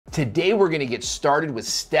Today we're gonna get started with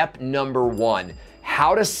step number 1,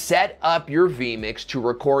 how to set up your vMix to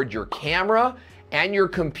record your camera and your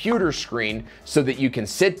computer screen so that you can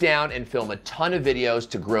sit down and film a ton of videos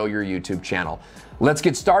to grow your YouTube channel. Let's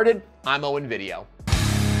get started. I'm Owen Video.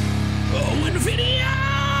 Owen Video!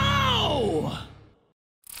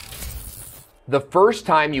 The first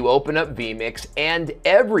time you open up vMix, and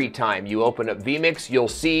every time you open up vMix, you'll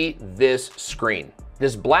see this screen.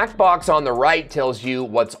 This black box on the right tells you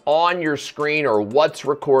what's on your screen or what's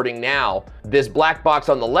recording now. This black box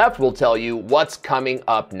on the left will tell you what's coming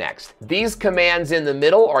up next. These commands in the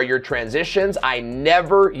middle are your transitions. I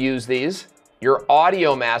never use these. Your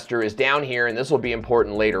audio master is down here, and this will be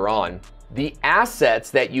important later on. The assets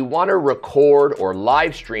that you want to record or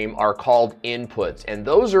live stream are called inputs, and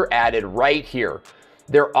those are added right here.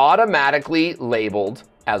 They're automatically labeled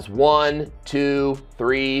as 1, 2,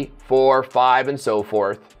 3, 4, 5, and so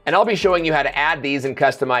forth. And I'll be showing you how to add these and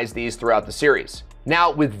customize these throughout the series.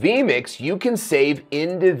 Now, with vMix, you can save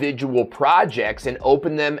individual projects and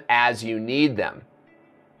open them as you need them.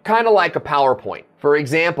 Kind of like a PowerPoint. For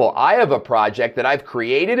example, I have a project that I've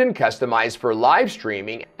created and customized for live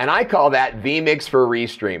streaming, and I call that vMix for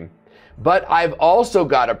Restream. But I've also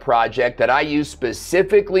got a project that I use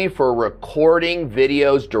specifically for recording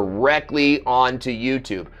videos directly onto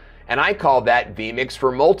YouTube, and I call that vMix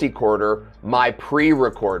for Multicorder, my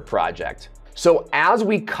pre-record project. So as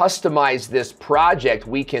we customize this project,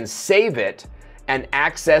 we can save it and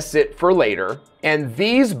access it for later. And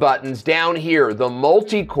these buttons down here, the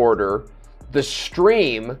multicorder, the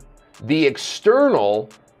stream, the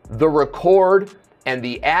external, the record, and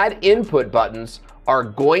the add input buttons are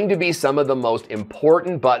going to be some of the most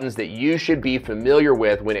important buttons that you should be familiar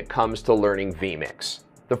with when it comes to learning vMix.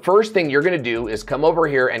 The first thing you're gonna do is come over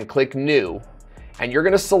here and click New, and you're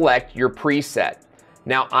gonna select your preset.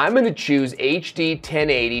 Now I'm gonna choose HD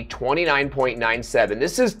 1080 29.97.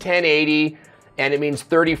 This is 1080, and it means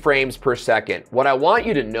 30 frames per second. What I want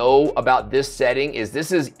you to know about this setting is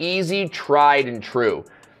this is easy, tried, and true.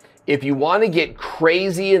 If you wanna get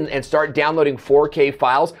crazy and start downloading 4K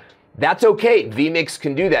files, that's okay, vMix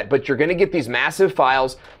can do that, but you're gonna get these massive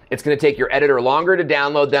files. It's gonna take your editor longer to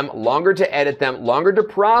download them, longer to edit them, longer to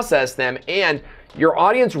process them, and your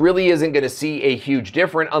audience really isn't gonna see a huge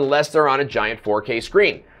difference unless they're on a giant 4K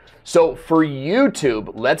screen. So for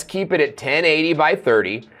YouTube, let's keep it at 1080 by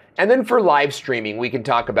 30, and then for live streaming, we can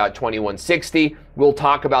talk about 2160. We'll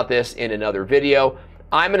talk about this in another video.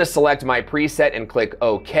 I'm gonna select my preset and click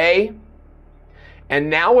OK. And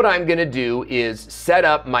now what I'm gonna do is set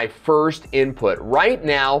up my first input. Right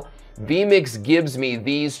now, vMix gives me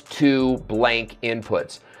these two blank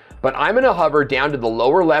inputs, but I'm gonna hover down to the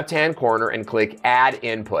lower left-hand corner and click Add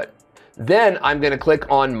Input. Then I'm gonna click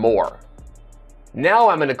on More. Now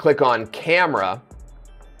I'm gonna click on Camera,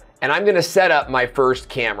 and I'm gonna set up my first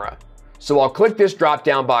camera. So I'll click this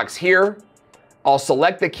drop-down box here. I'll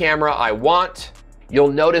select the camera I want.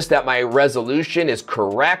 You'll notice that my resolution is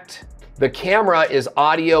correct. The camera is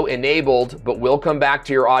audio enabled, but we'll come back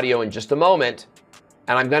to your audio in just a moment.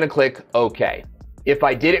 And I'm gonna click OK. If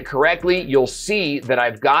I did it correctly, you'll see that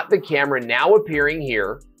I've got the camera now appearing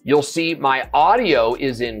here. You'll see my audio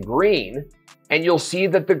is in green, and you'll see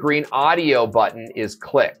that the green audio button is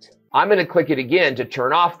clicked. I'm gonna click it again to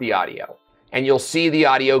turn off the audio, and you'll see the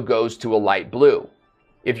audio goes to a light blue.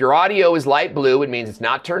 If your audio is light blue, it means it's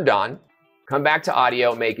not turned on. Come back to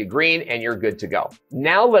audio, make it green, and you're good to go.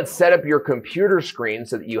 Now let's set up your computer screen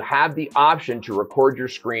so that you have the option to record your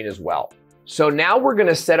screen as well. So now we're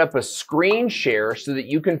gonna set up a screen share so that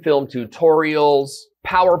you can film tutorials,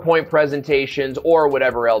 PowerPoint presentations, or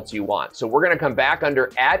whatever else you want. So we're gonna come back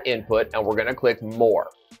under Add Input, and we're gonna click More.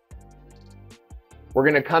 We're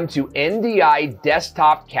gonna come to NDI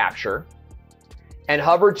Desktop Capture and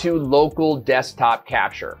hover to Local Desktop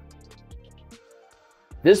Capture.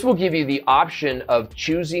 This will give you the option of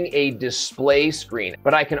choosing a display screen,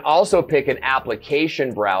 but I can also pick an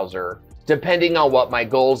application browser depending on what my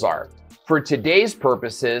goals are. For today's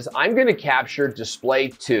purposes, I'm gonna capture Display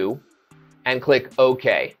 2 and click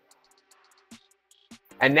OK.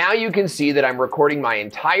 And now you can see that I'm recording my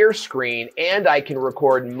entire screen, and I can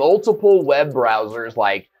record multiple web browsers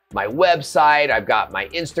like my website. I've got my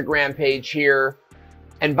Instagram page here.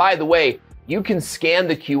 And by the way, you can scan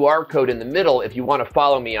the QR code in the middle if you want to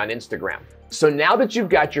follow me on Instagram. So now that you've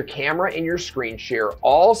got your camera and your screen share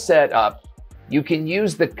all set up, you can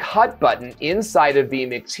use the cut button inside of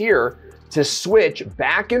vMix here to switch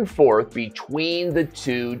back and forth between the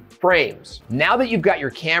two frames. Now that you've got your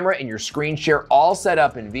camera and your screen share all set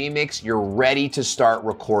up in vMix, you're ready to start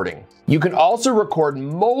recording. You can also record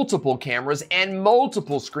multiple cameras and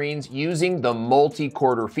multiple screens using the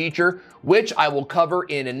multi-quarter feature, which I will cover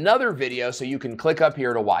in another video, so you can click up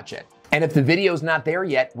here to watch it. And if the video's not there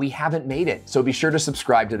yet, we haven't made it, so be sure to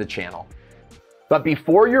subscribe to the channel. But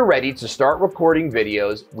before you're ready to start recording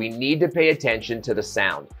videos, we need to pay attention to the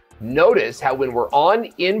sound. Notice how when we're on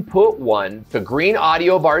input 1, the green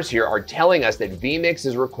audio bars here are telling us that vMix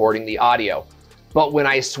is recording the audio. But when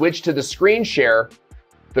I switch to the screen share,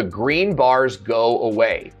 the green bars go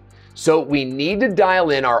away. So we need to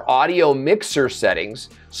dial in our audio mixer settings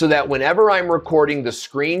so that whenever I'm recording the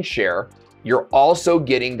screen share, you're also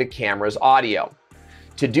getting the camera's audio.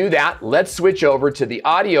 To do that, let's switch over to the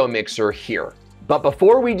audio mixer here. But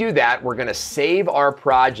before we do that, we're gonna save our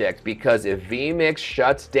project, because if vMix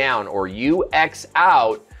shuts down or you X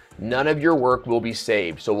out, none of your work will be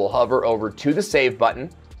saved. So we'll hover over to the save button.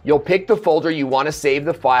 You'll pick the folder you wanna save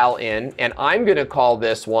the file in, and I'm gonna call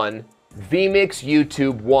this one vMix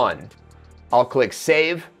YouTube 1. I'll click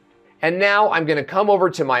save, and now I'm gonna come over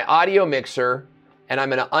to my audio mixer and I'm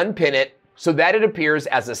gonna unpin it so that it appears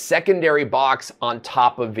as a secondary box on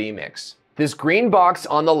top of vMix. This green box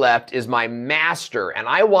on the left is my master, and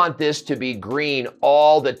I want this to be green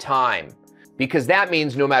all the time, because that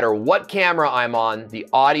means no matter what camera I'm on, the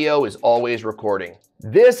audio is always recording.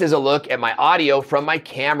 This is a look at my audio from my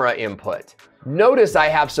camera input. Notice I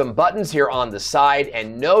have some buttons here on the side,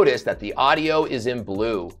 and notice that the audio is in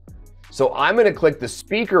blue. So I'm gonna click the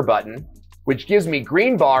speaker button, which gives me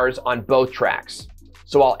green bars on both tracks.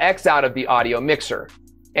 So I'll X out of the audio mixer.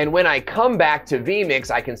 And when I come back to vMix,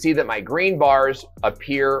 I can see that my green bars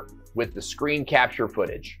appear with the screen capture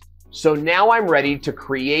footage. So now I'm ready to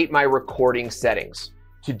create my recording settings.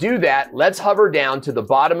 To do that, let's hover down to the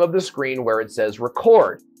bottom of the screen where it says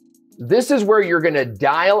record. This is where you're gonna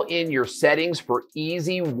dial in your settings for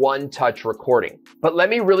easy one-touch recording. But let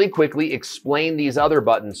me really quickly explain these other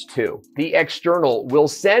buttons too. The external will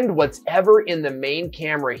send what's ever in the main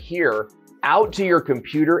camera here out to your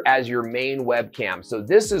computer as your main webcam. So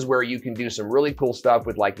this is where you can do some really cool stuff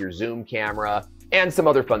with like your Zoom camera and some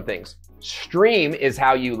other fun things. Stream is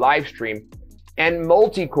how you live stream, and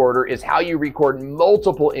multi-quarter is how you record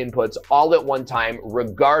multiple inputs all at one time,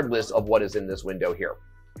 regardless of what is in this window here.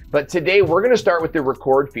 But today we're gonna start with the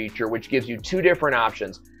record feature, which gives you two different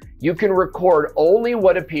options. You can record only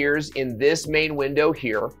what appears in this main window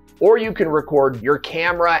here, or you can record your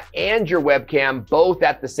camera and your webcam both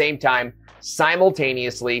at the same time,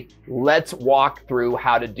 simultaneously. Let's walk through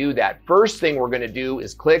how to do that. First thing we're gonna do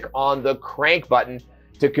is click on the crank button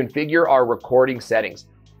to configure our recording settings.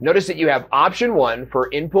 Notice that you have option 1 for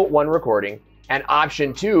input 1 recording and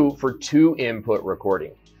option 2 for 2 input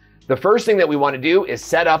recording. The first thing that we wanna do is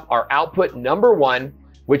set up our output number 1,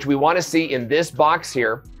 which we wanna see in this box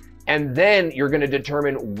here. And then you're gonna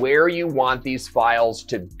determine where you want these files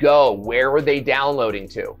to go. Where are they downloading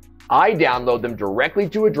to? I download them directly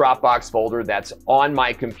to a Dropbox folder that's on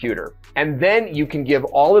my computer. And then you can give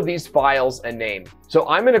all of these files a name. So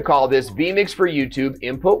I'm gonna call this vMix for YouTube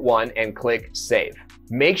input 1 and click save.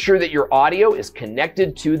 Make sure that your audio is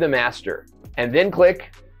connected to the master, and then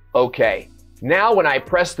click OK. Now when I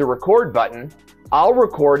press the record button, I'll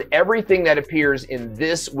record everything that appears in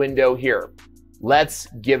this window here. Let's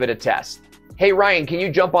give it a test. Hey Ryan, can you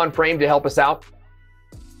jump on frame to help us out?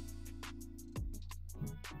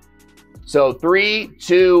 So 3,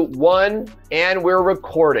 2, 1, and we're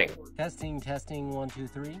recording. Testing, 1, 2,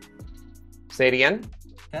 3. Say it again.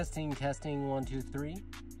 Testing, 1, 2, 3.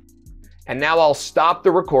 And now I'll stop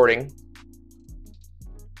the recording.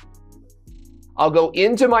 I'll go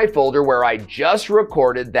into my folder where I just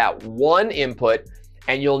recorded that one input,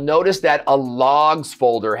 and you'll notice that a logs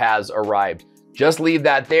folder has arrived. Just leave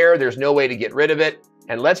that there. There's no way to get rid of it.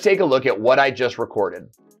 And let's take a look at what I just recorded.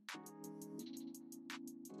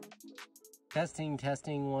 Testing,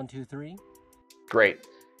 1, 2, 3. Great.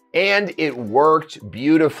 And it worked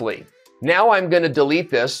beautifully. Now I'm going to delete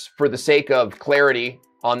this for the sake of clarity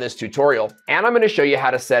on this tutorial, and I'm going to show you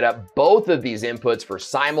how to set up both of these inputs for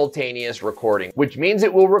simultaneous recording, which means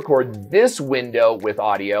it will record this window with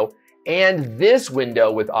audio and this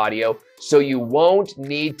window with audio, so you won't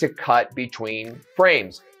need to cut between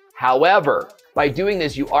frames. However, by doing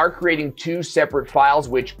this, you are creating two separate files,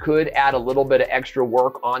 which could add a little bit of extra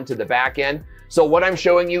work onto the back end. So what I'm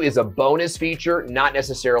showing you is a bonus feature, not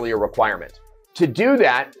necessarily a requirement. To do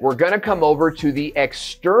that, we're going to come over to the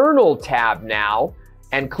external tab now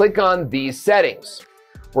and click on these settings.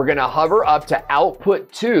 We're going to hover up to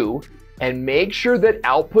output 2, and make sure that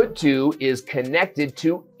output 2 is connected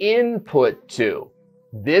to input 2.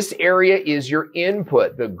 This area is your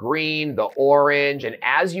input, the green, the orange, and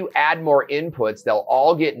as you add more inputs, they'll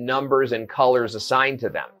all get numbers and colors assigned to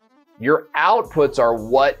them. Your outputs are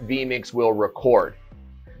what vMix will record.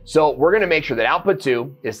 So we're gonna make sure that output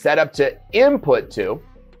 2 is set up to input 2,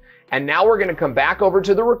 and now we're gonna come back over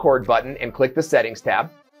to the record button and click the settings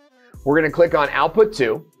tab. We're gonna click on output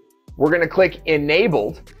 2. We're gonna click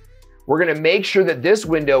enabled. We're gonna make sure that this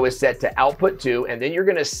window is set to output 2, and then you're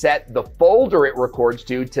gonna set the folder it records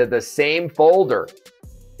to the same folder.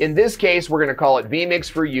 In this case, we're gonna call it vMix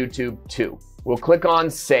for YouTube 2. We'll click on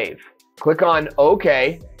save. Click on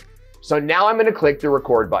OK. So now I'm gonna click the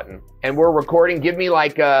record button, and we're recording. Give me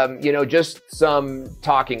like, just some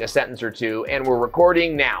talking, a sentence or two, and we're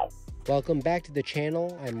recording now. Welcome back to the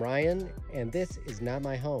channel. I'm Ryan, and this is not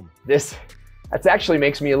my home. That actually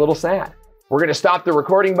makes me a little sad. We're gonna stop the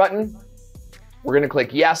recording button. We're gonna click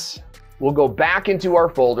yes. We'll go back into our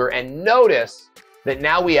folder and notice that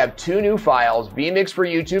now we have 2 new files, vMix for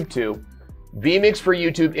YouTube 2, vMix for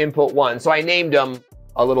YouTube input 1. So I named them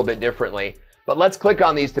a little bit differently, but let's click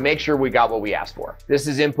on these to make sure we got what we asked for. This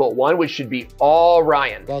is input 1, which should be all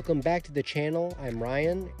Ryan. Welcome back to the channel. I'm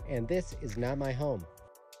Ryan, and this is not my home.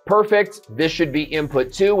 Perfect. This should be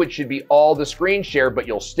input 2, which should be all the screen share, but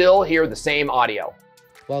you'll still hear the same audio.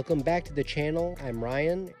 Welcome back to the channel. I'm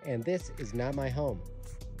Ryan, and this is not my home.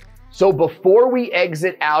 So before we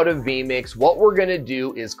exit out of vMix, what we're gonna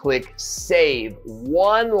do is click save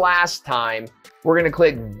one last time. We're gonna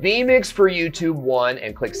click vMix for YouTube 1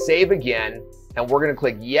 and click save again. And we're gonna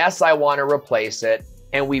click yes, I wanna replace it.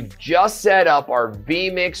 And we've just set up our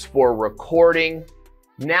vMix for recording.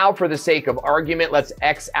 Now, for the sake of argument, let's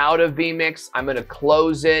X out of vMix. I'm gonna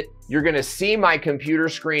close it. You're gonna see my computer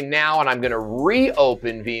screen now, and I'm gonna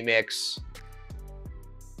reopen vMix.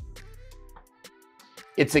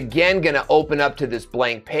 It's again gonna open up to this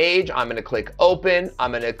blank page. I'm gonna click open.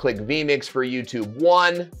 I'm gonna click vMix for YouTube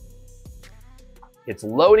 1. It's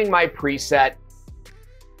loading my preset.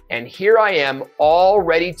 And here I am, all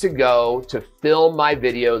ready to go to film my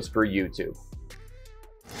videos for YouTube.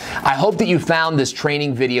 I hope that you found this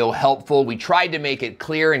training video helpful. We tried to make it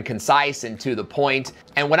clear and concise and to the point.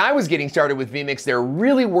 And when I was getting started with vMix, there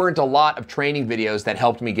really weren't a lot of training videos that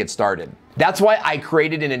helped me get started. That's why I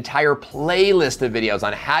created an entire playlist of videos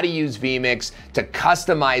on how to use vMix to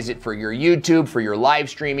customize it for your YouTube, for your live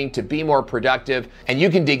streaming, to be more productive. And you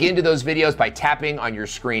can dig into those videos by tapping on your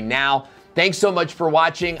screen now. Thanks so much for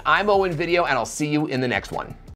watching. I'm Owen Video, and I'll see you in the next one.